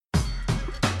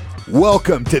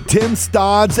Welcome to Tim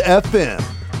Stodds FM,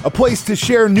 a place to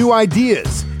share new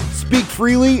ideas, speak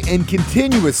freely, and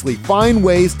continuously find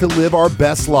ways to live our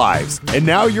best lives. And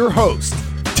now your host,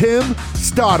 Tim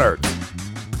Stoddard.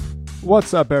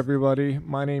 What's up, everybody?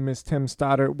 My name is Tim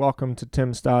Stoddard. Welcome to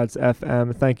Tim Stodds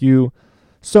FM. Thank you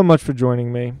so much for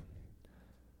joining me.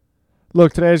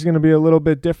 Look, today's going to be a little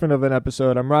bit different of an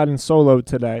episode. I'm riding solo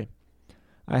today.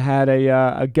 I had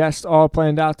a guest all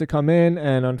planned out to come in,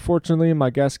 and unfortunately, my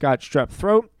guest got strep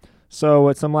throat. So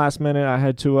at some last minute, I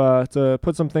had to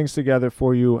put some things together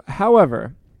for you.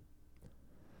 However,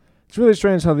 it's really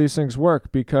strange how these things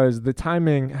work because the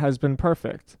timing has been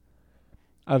perfect.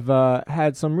 I've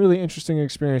had some really interesting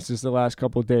experiences the last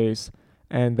couple of days,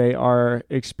 and they are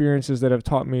experiences that have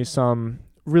taught me some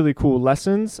really cool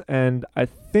lessons, and I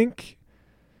think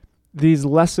these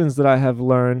lessons that I have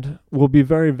learned will be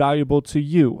very valuable to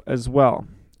you as well,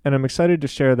 and I'm excited to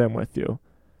share them with you.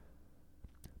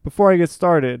 Before I get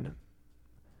started,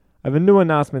 I have a new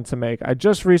announcement to make. I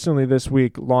just recently this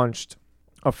week launched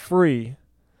a free,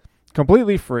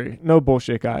 completely free, no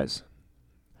bullshit guys,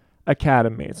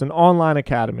 academy. It's an online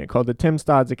academy called the Tim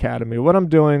Stodds Academy. What I'm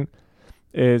doing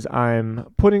is I'm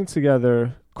putting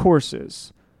together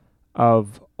courses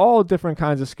of all different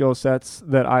kinds of skill sets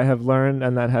that I have learned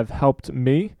and that have helped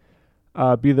me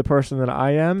be the person that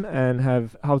I am and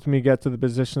have helped me get to the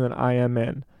position that I am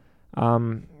in.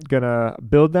 I'm going to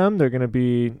build them. They're going to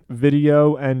be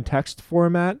video and text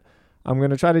format. I'm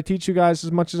going to try to teach you guys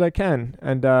as much as I can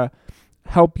and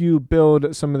help you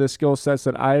build some of the skill sets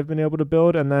that I've been able to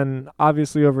build. And then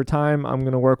obviously over time, I'm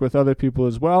going to work with other people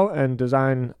as well and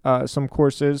design some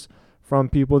courses from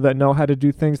people that know how to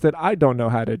do things that I don't know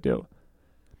how to do.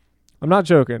 I'm not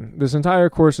joking. This entire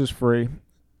course is free.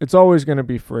 It's always going to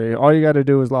be free. All you got to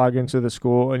do is log into the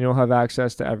school and you'll have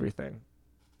access to everything.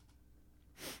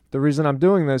 The reason I'm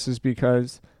doing this is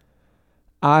because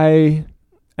I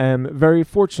am very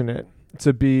fortunate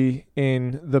to be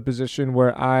in the position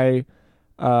where I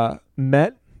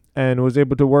met and was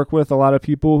able to work with a lot of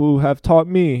people who have taught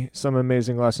me some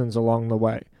amazing lessons along the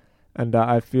way. And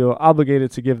I feel obligated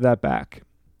to give that back.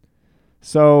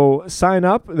 So sign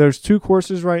up. There's 2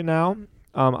 courses right now.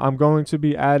 I'm going to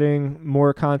be adding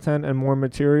more content and more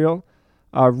material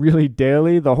really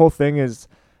daily. The whole thing is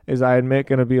I admit,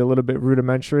 going to be a little bit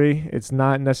rudimentary. It's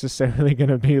not necessarily going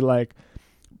to be like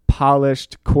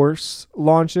polished course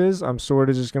launches. I'm sort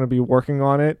of just going to be working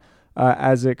on it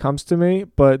as it comes to me.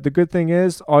 But the good thing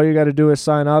is all you got to do is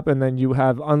sign up and then you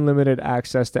have unlimited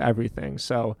access to everything.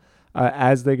 So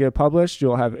as they get published,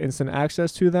 you'll have instant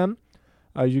access to them.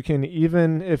 You can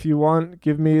even, if you want,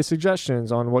 give me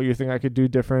suggestions on what you think I could do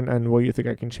different and what you think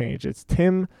I can change. It's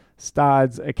Tim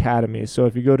Stodds Academy. So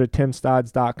if you go to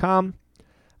timstodds.com,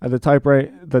 at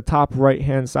the top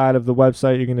right-hand side of the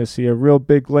website, you're going to see a real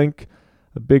big link,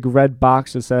 a big red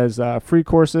box that says free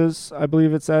courses, I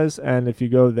believe it says. And if you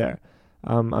go there,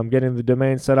 I'm getting the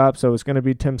domain set up. So it's going to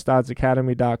be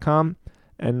timstoddsacademy.com.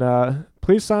 And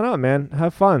please sign up, man.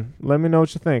 Have fun. Let me know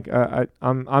what you think.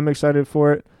 I'm excited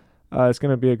for it. It's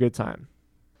going to be a good time.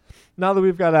 Now that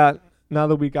we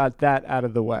got that out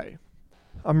of the way,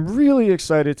 I'm really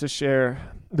excited to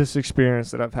share this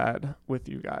experience that I've had with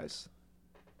you guys.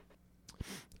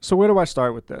 So where do I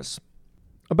start with this?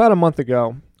 About a month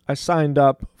ago, I signed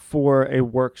up for a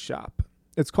workshop.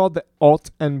 It's called the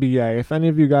Alt MBA. If any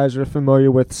of you guys are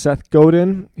familiar with Seth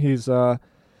Godin, he's a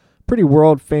pretty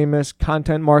world famous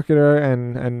content marketer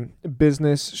and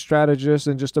business strategist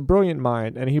and just a brilliant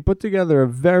mind. And he put together a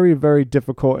very, very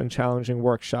difficult and challenging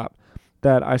workshop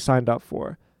that I signed up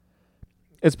for.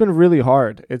 It's been really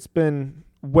hard. It's been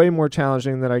way more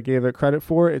challenging than I gave it credit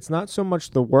for. It's not so much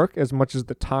the work as much as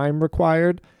the time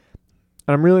required.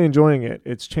 And I'm really enjoying it.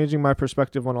 It's changing my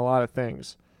perspective on a lot of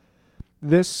things.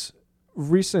 This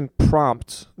recent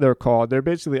prompt, they're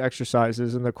basically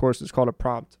exercises, and the course is called a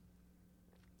prompt.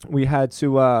 We had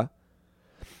to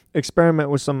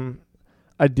experiment with some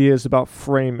ideas about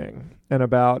framing and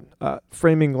about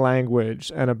framing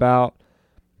language and about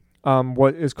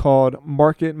what is called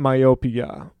market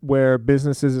myopia, where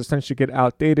businesses essentially get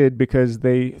outdated because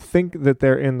they think that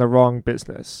they're in the wrong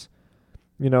business.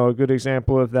 You know, a good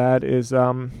example of that is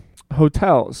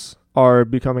hotels are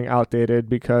becoming outdated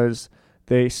because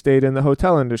they stayed in the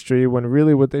hotel industry when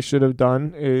really what they should have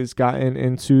done is gotten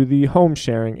into the home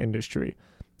sharing industry.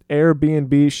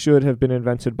 Airbnb should have been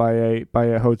invented by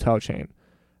a hotel chain.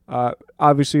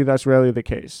 Obviously, that's rarely the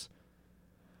case.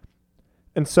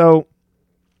 And so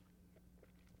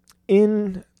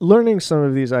in learning some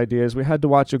of these ideas, we had to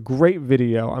watch a great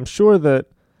video. I'm sure that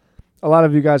a lot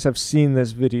of you guys have seen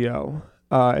this video.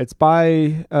 It's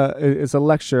a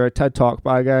lecture, a TED Talk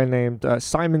by a guy named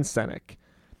Simon Sinek.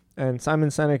 And Simon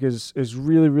Sinek is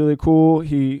really, really cool.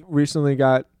 He recently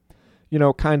got,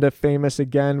 kind of famous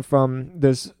again from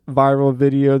this viral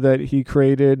video that he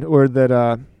created, or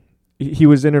that he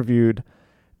was interviewed,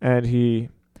 and he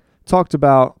talked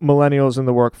about millennials in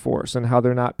the workforce and how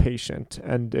they're not patient.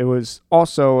 And it was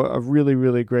also a really,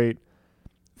 really great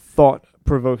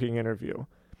thought-provoking interview.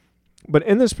 But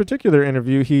in this particular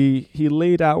interview, he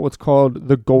laid out what's called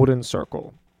the golden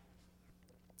circle.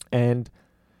 And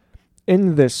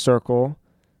in this circle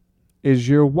is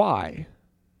your why.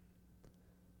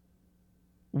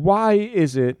 Why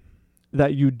is it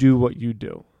that you do what you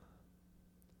do?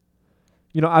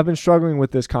 I've been struggling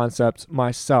with this concept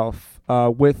myself.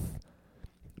 With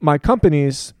my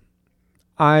companies,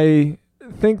 I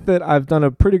think that I've done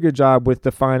a pretty good job with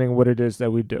defining what it is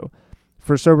that we do.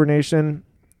 For Sober Nation,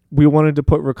 we wanted to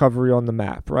put recovery on the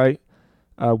map, right?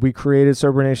 We created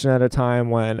Sober Nation at a time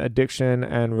when addiction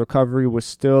and recovery was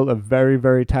still a very,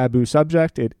 very taboo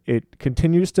subject. It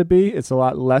continues to be. It's a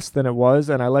lot less than it was,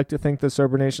 and I like to think that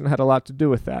Sober Nation had a lot to do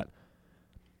with that.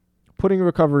 Putting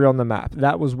recovery on the map.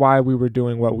 That was why we were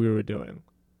doing what we were doing.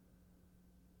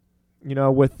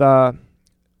 With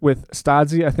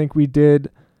Stodzy, I think we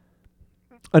did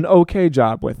an okay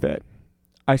job with it.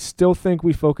 I still think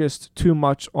we focused too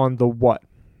much on the what.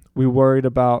 We worried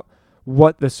about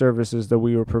what the services that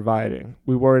we were providing.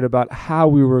 We worried about how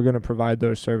we were going to provide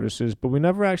those services, but we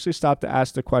never actually stopped to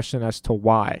ask the question as to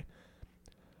why.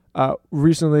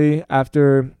 Recently,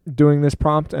 after doing this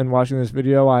prompt and watching this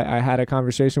video, I had a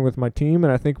conversation with my team,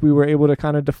 and I think we were able to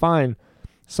kind of define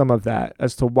some of that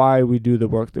as to why we do the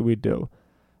work that we do.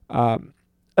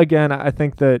 Again, I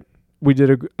think that we did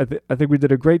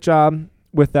a great job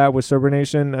with that with Sober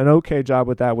Nation, an okay job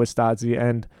with that with Stodzy,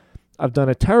 and I've done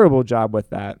a terrible job with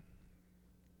that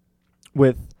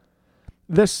with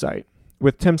this site,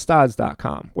 with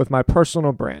timstodds.com, with my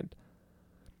personal brand.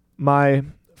 My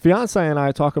fiance and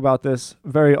I talk about this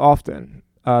very often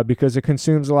because it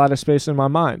consumes a lot of space in my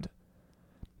mind.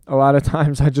 A lot of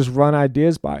times I just run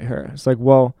ideas by her. It's like,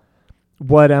 well,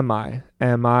 what am I?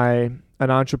 Am I an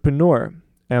entrepreneur?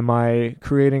 Am I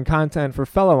creating content for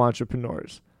fellow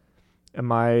entrepreneurs?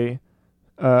 Am I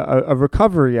a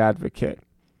recovery advocate?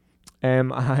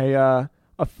 Am I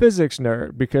a physics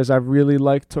nerd because I really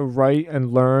like to write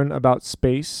and learn about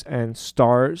space and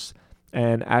stars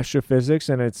and astrophysics,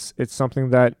 and it's something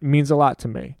that means a lot to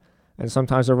me. And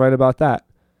sometimes I write about that.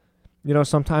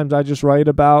 Sometimes I just write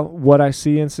about what I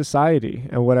see in society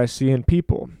and what I see in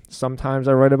people. Sometimes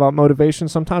I write about motivation.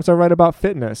 Sometimes I write about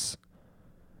fitness.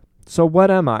 So what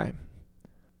am I?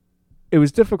 It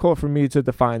was difficult for me to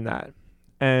define that,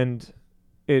 and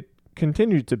it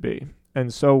continued to be.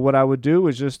 And so what I would do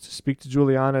was just speak to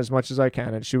Juliana as much as I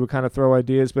can, and she would kind of throw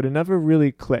ideas, but it never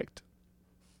really clicked.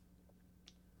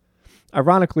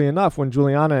 Ironically enough, when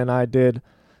Juliana and I did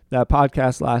that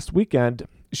podcast last weekend,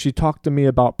 she talked to me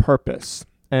about purpose,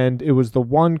 and it was the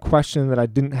one question that I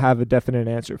didn't have a definite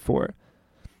answer for.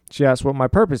 She asked what my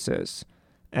purpose is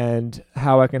and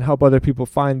how I can help other people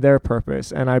find their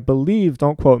purpose. And I believe,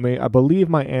 don't quote me, I believe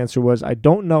my answer was, I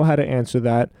don't know how to answer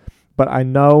that, but I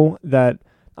know that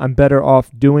I'm better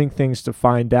off doing things to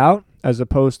find out as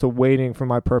opposed to waiting for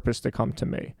my purpose to come to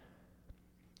me.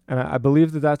 And I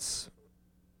believe that that's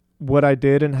what I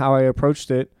did and how I approached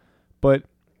it, but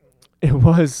it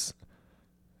was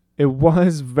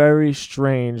very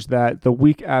strange that the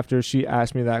week after she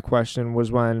asked me that question was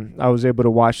when I was able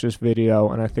to watch this video,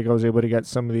 and I think I was able to get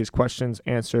some of these questions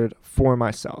answered for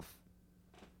myself.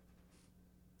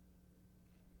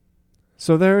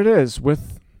 So there it is,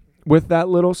 with that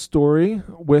little story,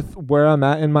 with where I'm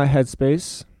at in my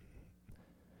headspace.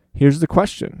 Here's the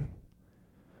question.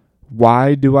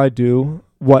 Why do I do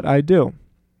what I do?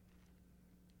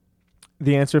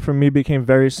 The answer for me became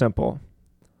very simple.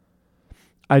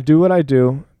 I do what I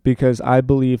do because I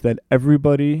believe that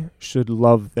everybody should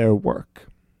love their work.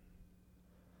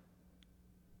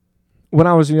 When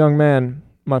I was a young man,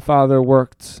 my father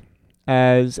worked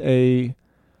as a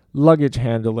luggage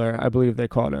handler, I believe they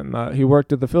called him. He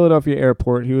worked at the Philadelphia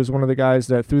airport. He was one of the guys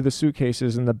that threw the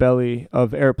suitcases in the belly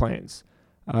of airplanes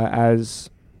as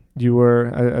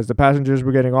the passengers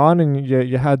were getting on, and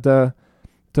you had to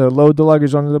load the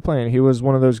luggage onto the plane. He was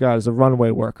one of those guys, the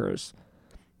runway workers.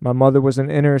 My mother was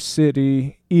an inner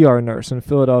city ER nurse in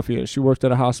Philadelphia. She worked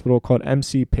at a hospital called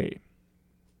MCP.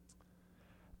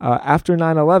 After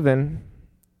 9/11,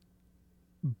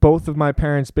 both of my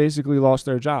parents basically lost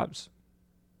their jobs.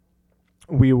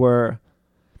 We were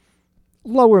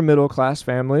lower middle class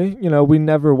family. We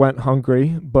never went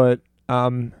hungry, but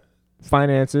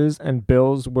finances and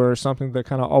bills were something that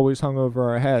kind of always hung over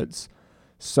our heads.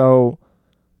 So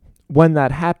when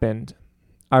that happened,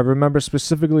 I remember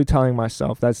specifically telling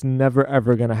myself that's never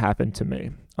ever going to happen to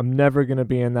me. I'm never going to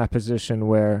be in that position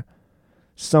where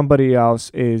somebody else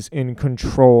is in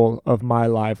control of my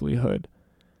livelihood.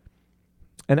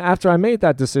 And after I made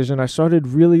that decision, I started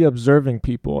really observing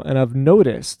people, and I've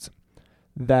noticed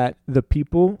that the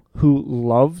people who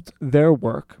loved their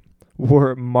work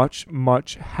were much,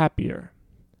 much happier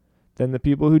than the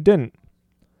people who didn't.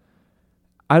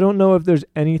 I don't know if there's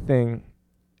anything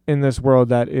in this world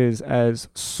that is as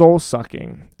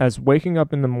soul-sucking as waking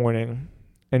up in the morning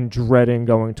and dreading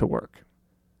going to work.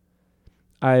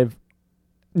 I've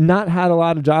not had a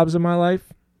lot of jobs in my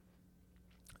life.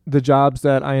 The jobs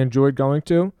that I enjoyed going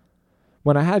to,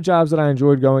 when I had jobs that I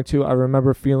enjoyed going to, I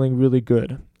remember feeling really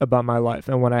good about my life.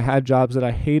 And when I had jobs that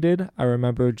I hated, I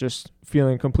remember just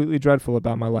feeling completely dreadful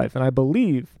about my life. And I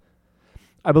believe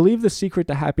the secret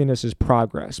to happiness is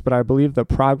progress, but I believe that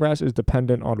progress is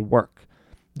dependent on work.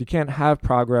 You can't have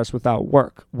progress without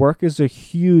work. Work is a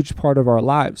huge part of our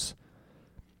lives.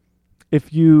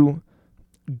 If you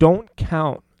don't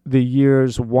count the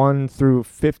years 1 through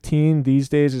 15, these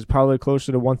days is probably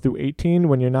closer to 1 through 18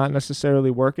 when you're not necessarily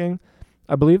working.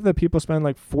 I believe that people spend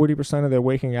like 40% of their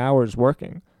waking hours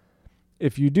working.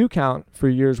 If you do count for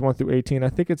years 1 through 18, I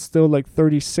think it's still like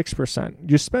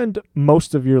 36%. You spend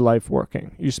most of your life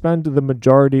working. You spend the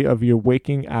majority of your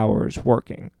waking hours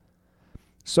working.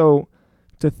 So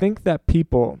to think that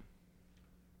people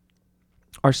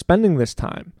are spending this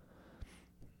time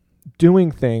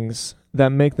doing things that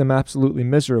make them absolutely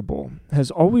miserable has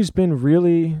always been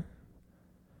really,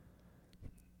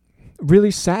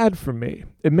 really sad for me.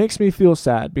 It makes me feel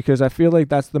sad because I feel like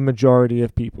that's the majority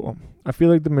of people. I feel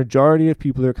like the majority of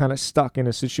people are kind of stuck in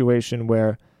a situation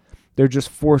where they're just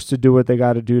forced to do what they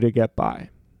got to do to get by.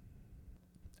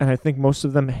 And I think most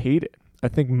of them hate it. I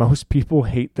think most people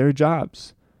hate their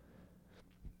jobs.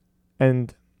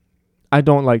 And I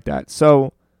don't like that.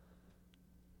 So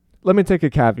let me take a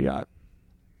caveat.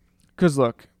 Because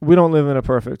look, we don't live in a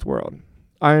perfect world.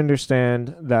 I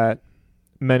understand that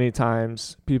many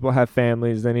times people have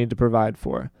families they need to provide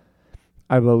for.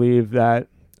 I believe that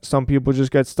some people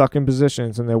just get stuck in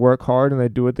positions and they work hard and they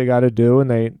do what they got to do, and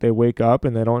they wake up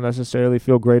and they don't necessarily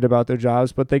feel great about their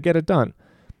jobs, but they get it done.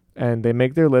 And they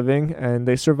make their living and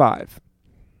they survive.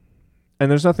 And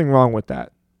there's nothing wrong with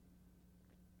that.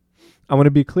 I want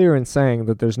to be clear in saying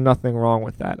that there's nothing wrong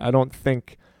with that. I don't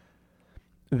think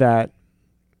that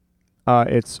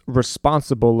it's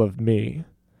responsible of me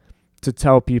to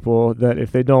tell people that if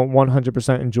they don't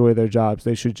 100% enjoy their jobs,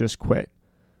 they should just quit.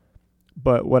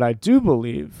 But what I do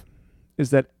believe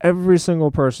is that every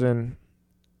single person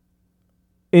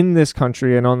in this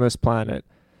country and on this planet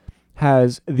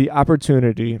has the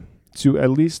opportunity to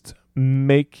at least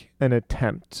make an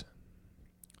attempt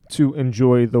to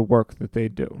enjoy the work that they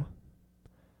do.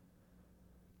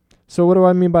 So what do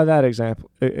I mean by that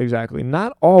exactly?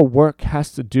 Not all work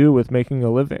has to do with making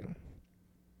a living.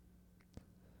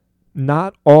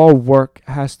 Not all work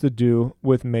has to do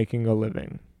with making a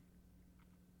living.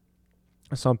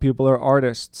 Some people are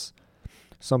artists.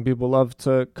 Some people love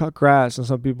to cut grass, and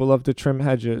some people love to trim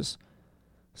hedges.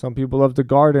 Some people love to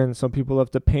garden. Some people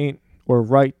love to paint or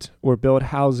write or build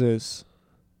houses.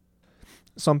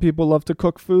 Some people love to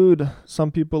cook food.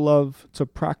 Some people love to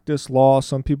practice law.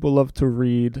 Some people love to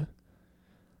read.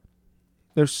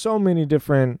 There's so many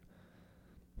different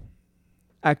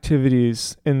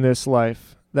activities in this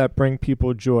life that bring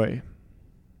people joy.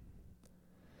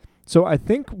 So I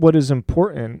think what is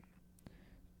important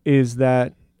is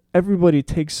that everybody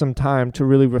takes some time to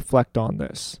really reflect on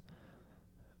this.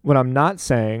 What I'm not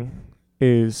saying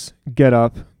is get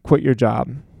up, quit your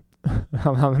job.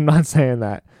 I'm not saying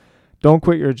that. Don't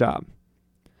quit your job.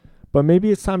 But maybe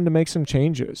it's time to make some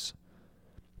changes.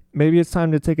 Maybe it's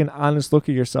time to take an honest look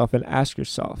at yourself and ask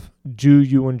yourself, do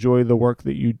you enjoy the work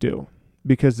that you do?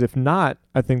 Because if not,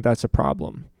 I think that's a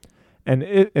problem. And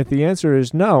if the answer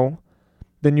is no,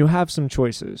 then you have some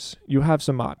choices. You have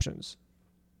some options.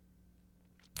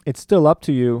 It's still up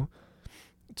to you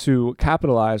to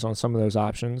capitalize on some of those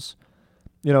options.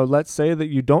 You know, let's say that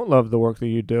you don't love the work that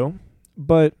you do,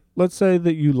 but let's say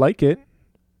that you like it.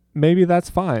 Maybe that's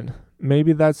fine.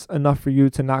 Maybe that's enough for you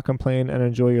to not complain and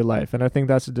enjoy your life. And I think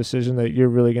that's a decision that you're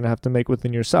really going to have to make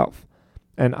within yourself.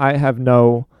 And I have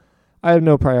no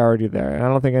priority there. And I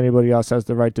don't think anybody else has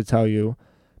the right to tell you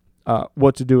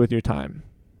what to do with your time.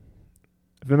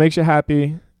 If it makes you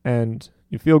happy and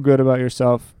you feel good about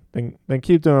yourself, then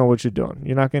keep doing what you're doing.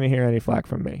 You're not going to hear any flack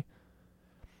from me.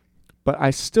 But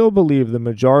I still believe the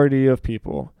majority of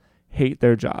people hate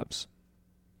their jobs.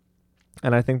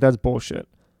 And I think that's bullshit.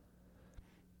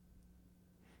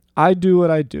 I do what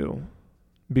I do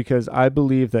because I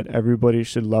believe that everybody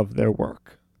should love their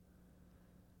work.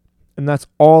 And that's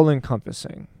all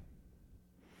encompassing.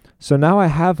 So now I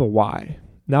have a why.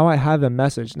 Now I have a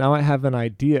message. Now I have an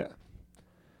idea.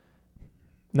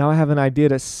 Now I have an idea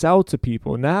to sell to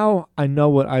people. Now I know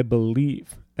what I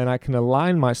believe, and I can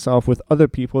align myself with other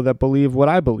people that believe what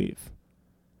I believe.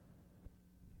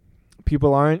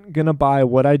 People aren't going to buy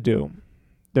what I do.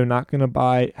 They're not going to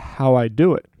buy how I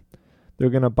do it. They're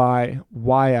going to buy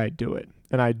why I do it.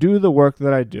 And I do the work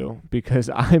that I do because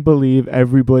I believe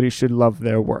everybody should love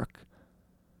their work.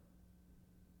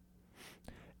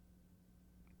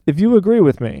 If you agree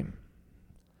with me,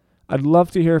 I'd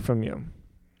love to hear from you.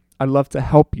 I'd love to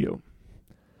help you.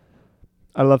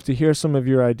 I'd love to hear some of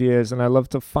your ideas, and I'd love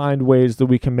to find ways that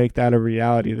we can make that a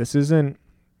reality. This isn't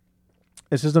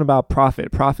about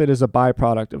profit. Profit is a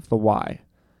byproduct of the why.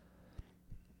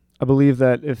 I believe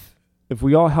that if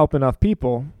we all help enough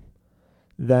people,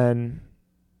 then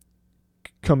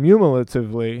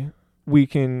cumulatively we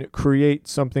can create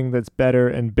something that's better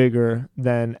and bigger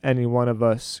than any one of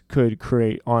us could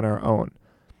create on our own.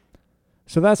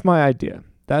 So that's my idea.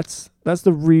 That's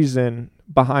the reason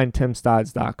behind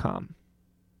timstodds.com.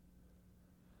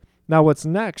 Now what's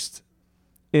next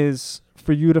is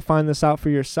for you to find this out for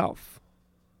yourself.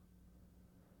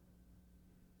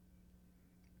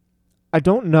 I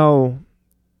don't know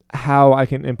how I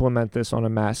can implement this on a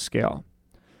mass scale.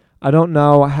 I don't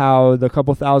know how the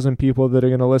couple thousand people that are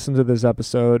going to listen to this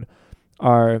episode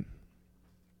are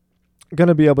going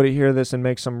to be able to hear this and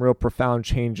make some real profound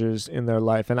changes in their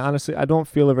life. And honestly, I don't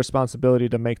feel a responsibility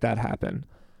to make that happen.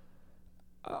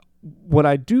 What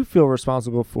I do feel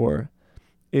responsible for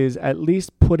is at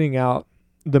least putting out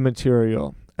the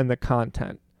material and the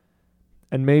content,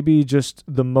 and maybe just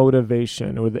the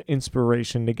motivation or the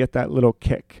inspiration to get that little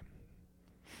kick.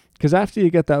 Because after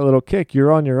you get that little kick,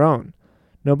 you're on your own.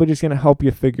 Nobody's going to help you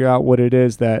figure out what it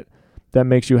is that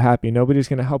makes you happy. Nobody's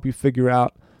going to help you figure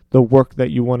out the work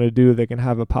that you want to do that can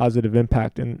have a positive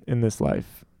impact in this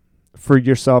life for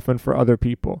yourself and for other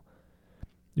people.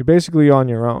 You're basically on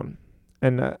your own,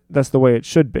 and that's the way it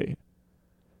should be.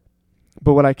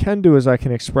 But what I can do is I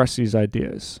can express these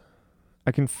ideas.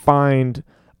 I can find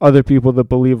other people that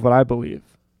believe what I believe.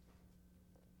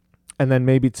 And then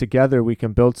maybe together we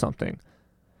can build something.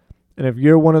 And if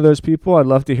you're one of those people, I'd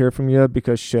love to hear from you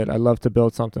because I'd love to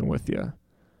build something with you.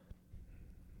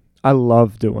 I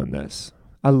love doing this.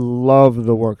 I love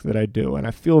the work that I do, and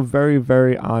I feel very,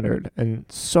 very honored and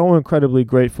so incredibly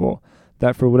grateful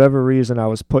that for whatever reason I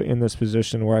was put in this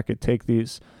position where I could take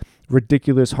these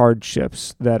ridiculous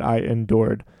hardships that I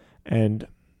endured and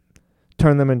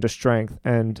turn them into strength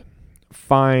and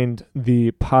find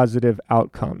the positive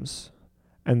outcomes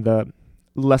and the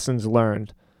lessons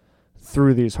learned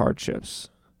through these hardships.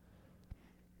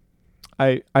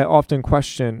 I often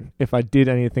question if I did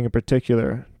anything in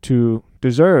particular to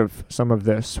deserve some of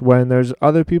this when there's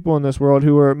other people in this world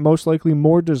who are most likely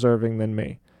more deserving than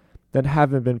me that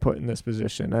haven't been put in this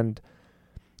position. And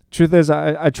truth is,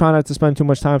 I try not to spend too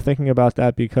much time thinking about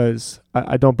that because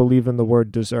I don't believe in the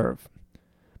word deserve.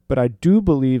 But I do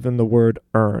believe in the word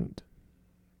earned.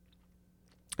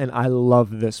 And I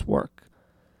love this work.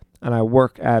 And I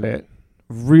work at it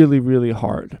really, really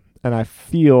hard. And I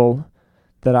feel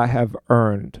that I have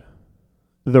earned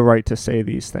the right to say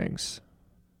these things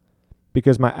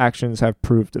because my actions have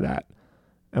proved that.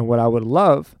 And what I would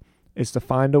love is to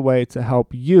find a way to help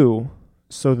you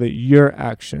so that your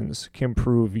actions can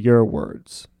prove your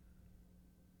words.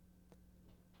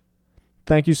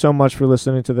 Thank you so much for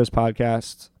listening to this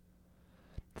podcast.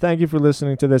 Thank you for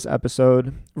listening to this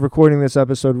episode. Recording this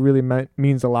episode really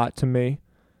means a lot to me.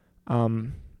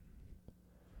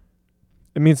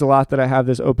 It means a lot that I have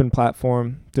this open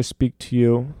platform to speak to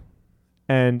you.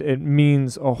 And it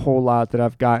means a whole lot that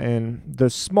I've gotten the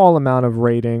small amount of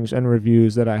ratings and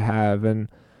reviews that I have and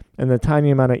the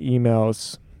tiny amount of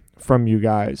emails from you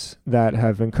guys that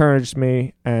have encouraged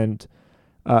me and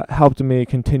helped me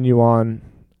continue on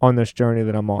this journey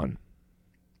that I'm on.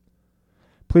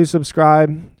 Please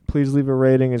subscribe. Please leave a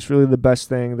rating. It's really the best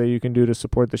thing that you can do to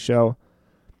support the show.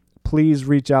 Please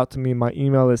reach out to me. My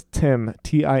email is tim,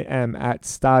 T-I-M,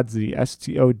 @stodzy,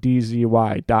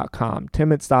 STODZY.com,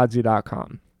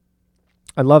 tim@stodzy.com.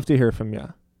 I'd love to hear from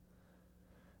you.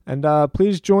 And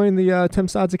please join the Tim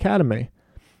Stodds Academy.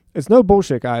 It's no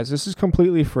bullshit, guys. This is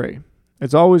completely free.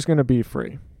 It's always going to be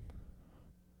free.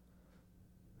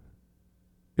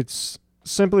 It's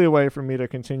simply a way for me to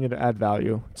continue to add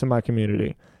value to my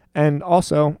community. And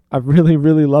also, I really,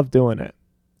 really love doing it.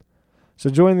 So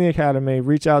join the Academy.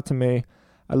 Reach out to me.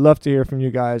 I love to hear from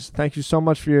you guys. Thank you so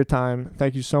much for your time.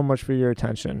 Thank you so much for your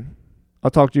attention.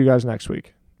 I'll talk to you guys next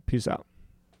week. Peace out.